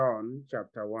John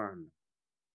chapter 1.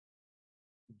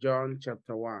 John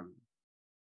chapter 1.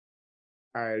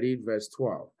 I read verse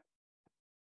 12.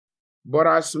 But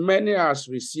as many as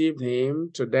received him,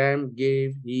 to them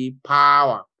gave he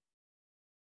power.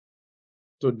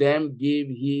 To them gave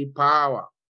he power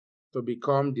to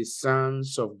become the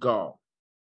sons of God.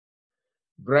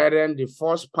 Brethren, the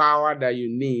first power that you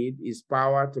need is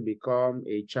power to become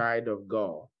a child of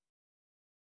God.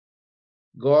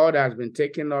 God has been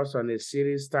taking us on a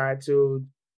series titled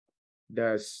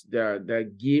the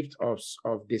gift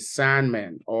of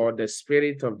discernment, or the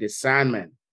spirit of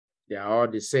discernment. They are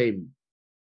all the same.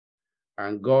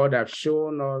 And God has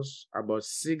shown us about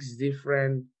 6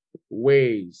 different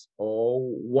ways or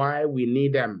why we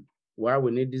need them, why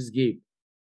we need this gift.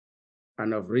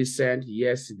 And of recent,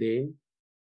 yesterday,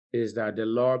 is that the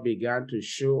Lord began to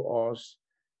show us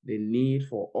the need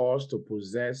for us to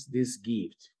possess this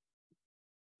gift.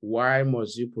 Why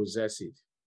must you possess it?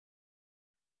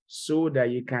 So that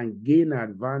you can gain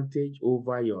advantage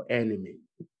over your enemy.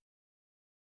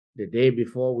 The day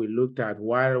before, we looked at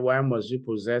why must you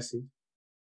possess it?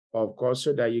 Of course,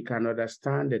 so that you can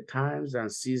understand the times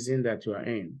and season that you are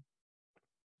in.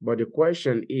 But the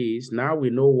question is, now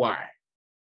we know why.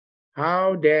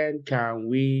 How then can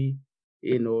we,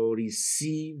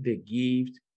 receive the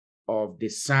gift of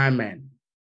discernment?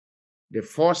 The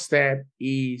first step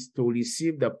is to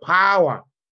receive the power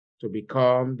to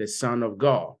become the Son of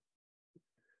God.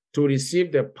 To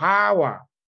receive the power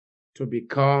to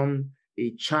become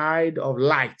a child of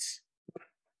light.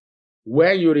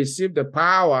 When you receive the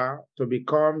power to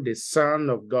become the Son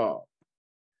of God,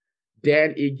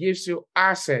 then it gives you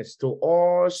access to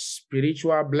all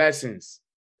spiritual blessings.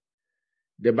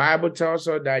 The Bible tells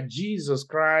us that Jesus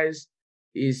Christ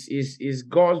is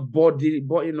God's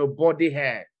body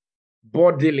head,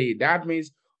 bodily. That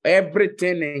means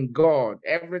everything in God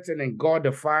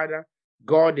the Father,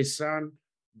 God the Son,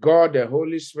 God the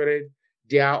Holy Spirit,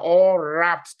 they are all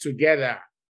wrapped together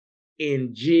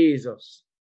in Jesus.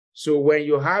 So when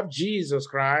you have Jesus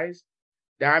Christ,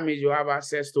 that means you have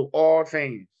access to all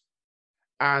things.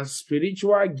 And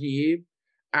spiritual gifts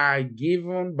are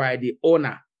given by the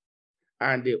owner.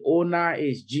 And the owner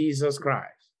is Jesus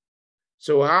Christ.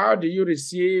 So how do you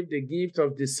receive the gift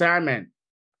of discernment?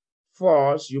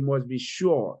 First, you must be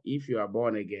sure if you are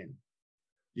born again.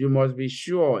 You must be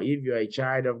sure if you are a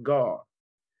child of God.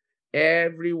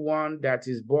 Everyone that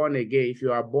is born again, if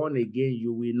you are born again,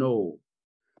 you will know.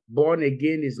 Born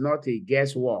again is not a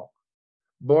guesswork.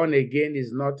 Born again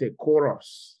is not a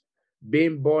chorus.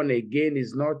 Being born again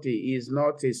is not a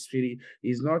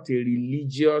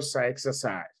religious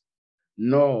exercise.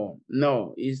 No,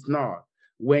 it's not.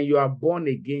 When you are born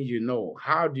again, you know.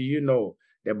 How do you know?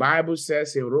 The Bible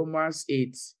says in Romans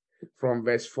 8, from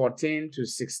verse 14 to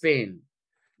 16.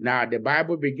 Now, the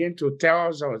Bible begins to tell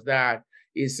us that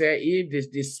it said,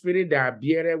 if the spirit that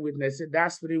beareth witness,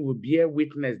 that spirit will bear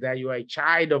witness that you are a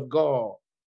child of God.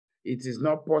 It is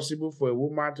not possible for a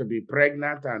woman to be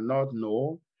pregnant and not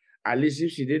know. At least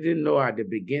if she didn't know at the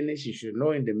beginning, she should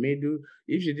know in the middle.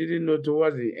 If she didn't know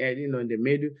towards the end, in the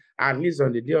middle, at least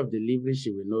on the day of delivery,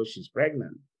 she will know she's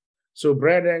pregnant. So,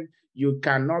 brethren, you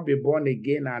cannot be born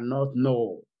again and not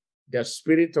know. The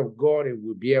Spirit of God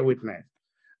will bear witness.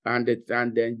 And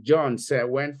then John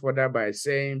went further by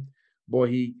saying, but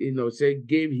he,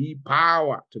 gave he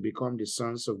power to become the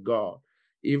sons of God,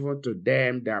 even to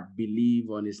them that believe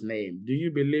on his name. Do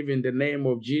you believe in the name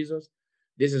of Jesus?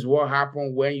 This is what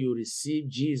happened when you receive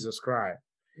Jesus Christ.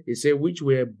 It said, which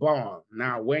were born.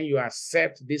 Now, when you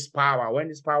accept this power, when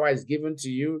this power is given to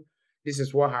you, this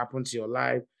is what happened to your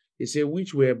life. It said,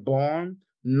 which were born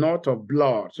not of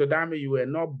blood. So that means you were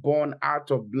not born out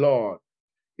of blood.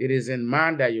 It is in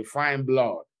man that you find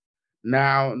blood.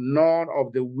 Now, none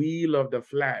of the will of the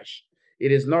flesh.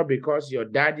 It is not because your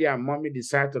daddy and mommy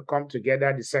decide to come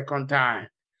together the second time,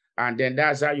 and then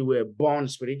that's how you were born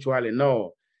spiritually.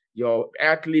 No, your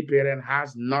earthly parent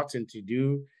has nothing to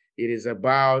do. It is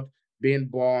about being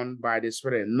born by the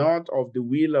Spirit, not of the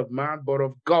will of man, but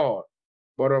of God.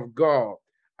 But of God.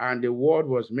 And the Word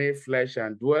was made flesh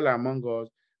and dwelt among us,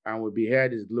 and we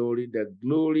beheld his glory, the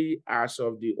glory as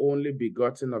of the only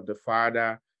begotten of the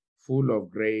Father, full of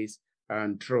grace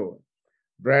and truth.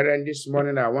 Brethren, this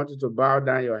morning I want you to bow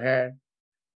down your head.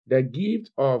 The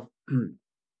gift of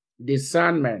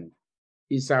discernment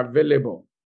is available,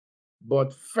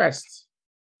 but first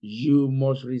you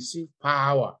must receive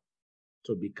power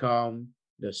to become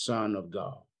the Son of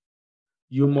God.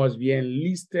 You must be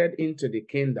enlisted into the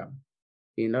kingdom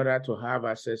in order to have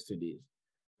access to this.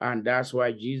 And that's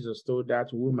why Jesus told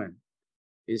that woman,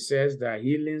 he says that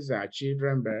healings are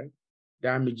children birth,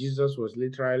 That means Jesus was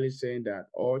literally saying that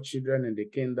all children in the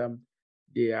kingdom,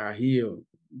 they are healed.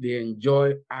 They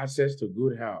enjoy access to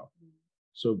good health.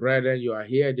 So, brethren, you are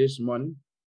here this morning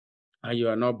and you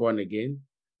are not born again.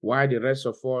 Why the rest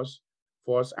of us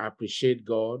first appreciate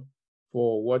God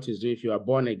for what is doing. If you are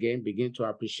born again, begin to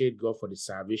appreciate God for the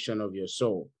salvation of your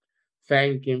soul.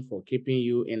 Thank Him for keeping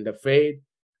you in the faith.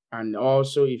 And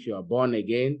also, if you are born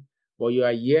again, but you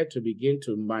are yet to begin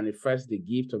to manifest the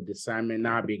gift of discernment,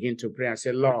 now begin to pray and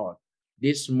say, Lord,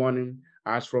 this morning,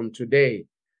 as from today,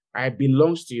 I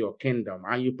belongs to your kingdom.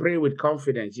 And you pray with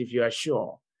confidence if you are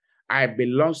sure. I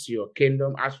belongs to your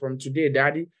kingdom. As from today,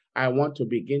 Daddy, I want to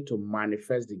begin to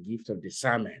manifest the gift of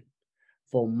discernment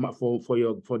for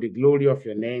the glory of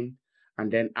your name, and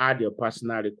then add your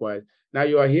personal request. Now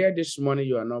you are here this morning,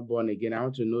 you are not born again. I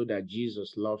want to know that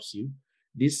Jesus loves you.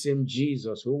 This same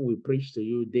Jesus whom we preach to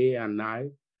you day and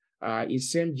night, his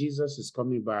same Jesus is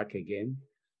coming back again.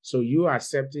 So you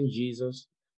accepting Jesus,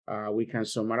 we can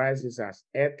summarize this as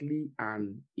earthly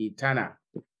and eternal.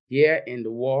 Here in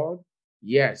the world,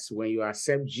 yes, when you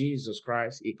accept Jesus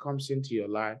Christ, it comes into your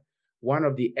life. One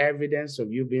of the evidence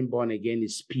of you being born again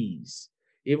is peace.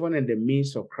 Even in the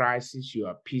midst of crisis, you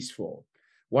are peaceful.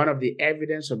 One of the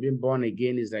evidence of being born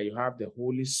again is that you have the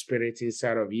Holy Spirit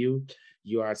inside of you.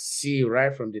 You are sealed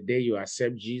right from the day you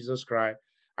accept Jesus Christ,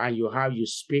 and you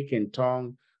speak in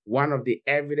tongue. One of the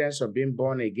evidence of being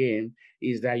born again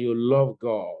is that you love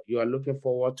God. You are looking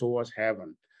forward towards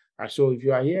heaven. So if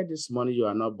you are here this morning, you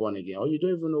are not born again, or you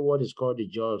don't even know what is called the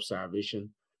joy of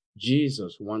salvation,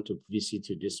 Jesus wants to visit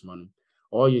you this morning.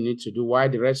 All you need to do, while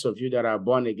the rest of you that are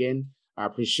born again,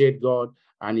 appreciate God.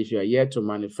 And if you're yet to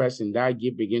manifest in that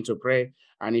gift, begin to pray.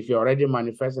 And if you're already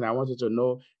manifesting, I want you to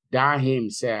know that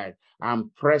hymn said, I'm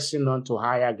pressing on to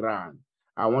higher ground.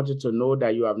 I want you to know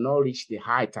that you have not reached the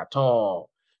height at all.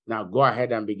 Now go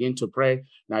ahead and begin to pray.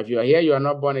 Now, if you're here, you are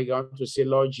not born again, I want to say,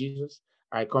 Lord Jesus,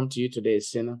 I come to you today, a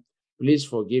sinner. Please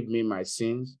forgive me my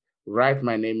sins. Write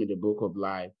my name in the book of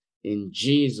life. In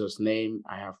Jesus' name,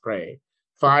 I have prayed.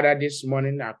 Father, this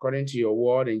morning, according to your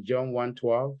word in John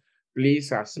 1:12,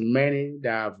 please, as many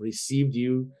that have received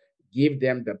you, give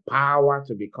them the power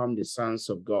to become the sons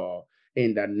of God.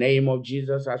 In the name of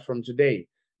Jesus, as from today,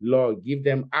 Lord, give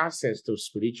them access to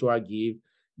spiritual gift.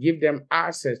 Give them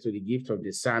access to the gift of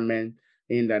discernment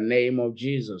in the name of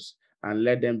Jesus, and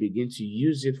let them begin to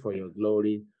use it for your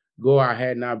glory. Go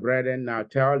ahead now, brethren. Now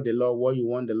tell the Lord what you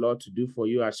want the Lord to do for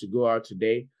you as you go out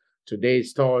today. Today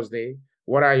is Thursday.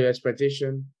 What are your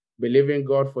expectations? Believing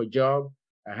God for job.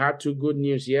 I had two good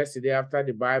news yesterday after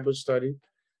the Bible study.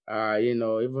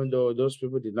 Even though those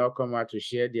people did not come out to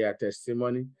share their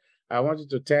testimony, I wanted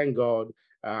to thank God.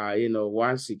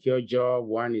 One secure job,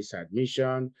 one is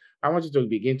admission. I want you to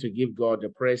begin to give God the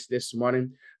praise this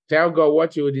morning. Tell God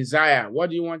what you desire. What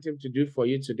do you want him to do for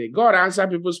you today? God answer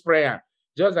people's prayer.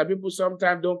 Just that people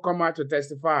sometimes don't come out to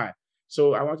testify.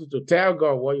 So I want you to tell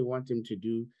God what you want him to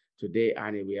do today,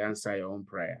 and he will answer your own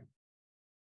prayer.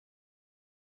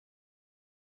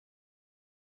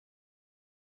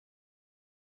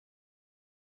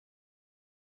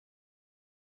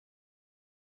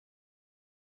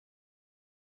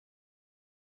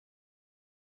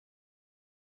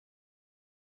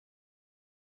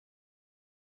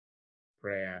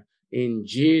 Prayer. In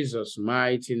Jesus'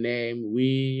 mighty name,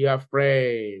 we have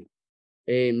prayed.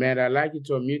 Amen. I'd like you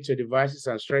to unmute your devices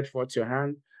and stretch forth your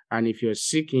hand. And if you're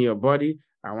sick in your body,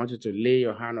 I want you to lay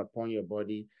your hand upon your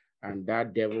body, and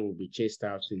that devil will be chased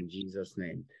out in Jesus'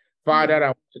 name. Father, I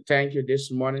want to thank you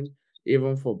this morning,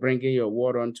 even for bringing your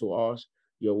word unto us.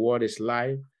 Your word is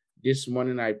life. This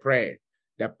morning I pray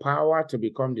the power to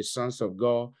become the sons of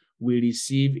God we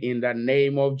receive in the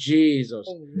name of Jesus.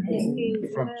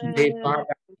 Amen. From today,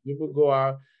 Father, people go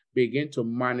out, begin to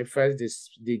manifest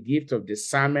the gift of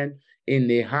discernment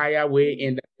in a higher way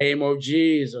in the name of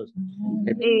Jesus.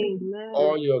 Amen.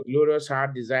 All your glorious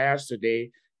heart desires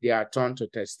today, they are turned to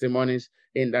testimonies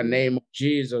in the name of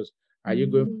Jesus. Are you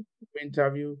going for an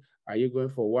interview? Are you going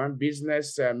for one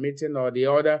business meeting or the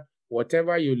other?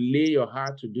 Whatever you lay your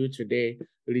heart to do today,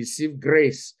 receive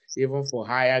grace even for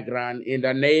higher ground in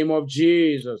the name of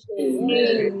Jesus.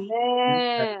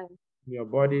 Amen. Your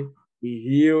body be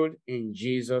healed in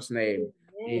Jesus' name.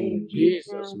 In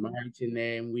Jesus' mighty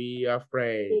name, we are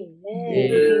prayed.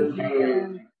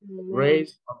 Amen.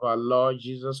 Grace of our Lord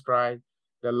Jesus Christ,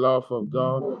 the love of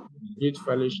God, the sweet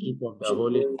fellowship of the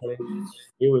Holy Spirit,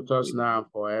 be with us now and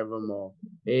forevermore.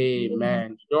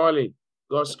 Amen. Surely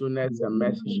God's goodness and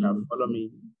mercy shall follow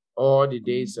me all the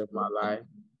days of my life,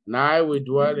 and I will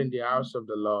dwell in the house of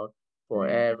the Lord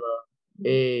forever.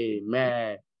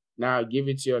 Amen. Now give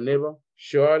it to your neighbor.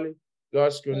 Surely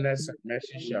God's goodness and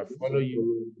mercy shall follow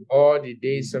you all the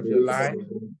days of your life,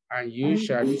 and you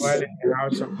shall dwell in the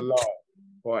house of the Lord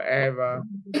forever.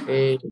 Amen.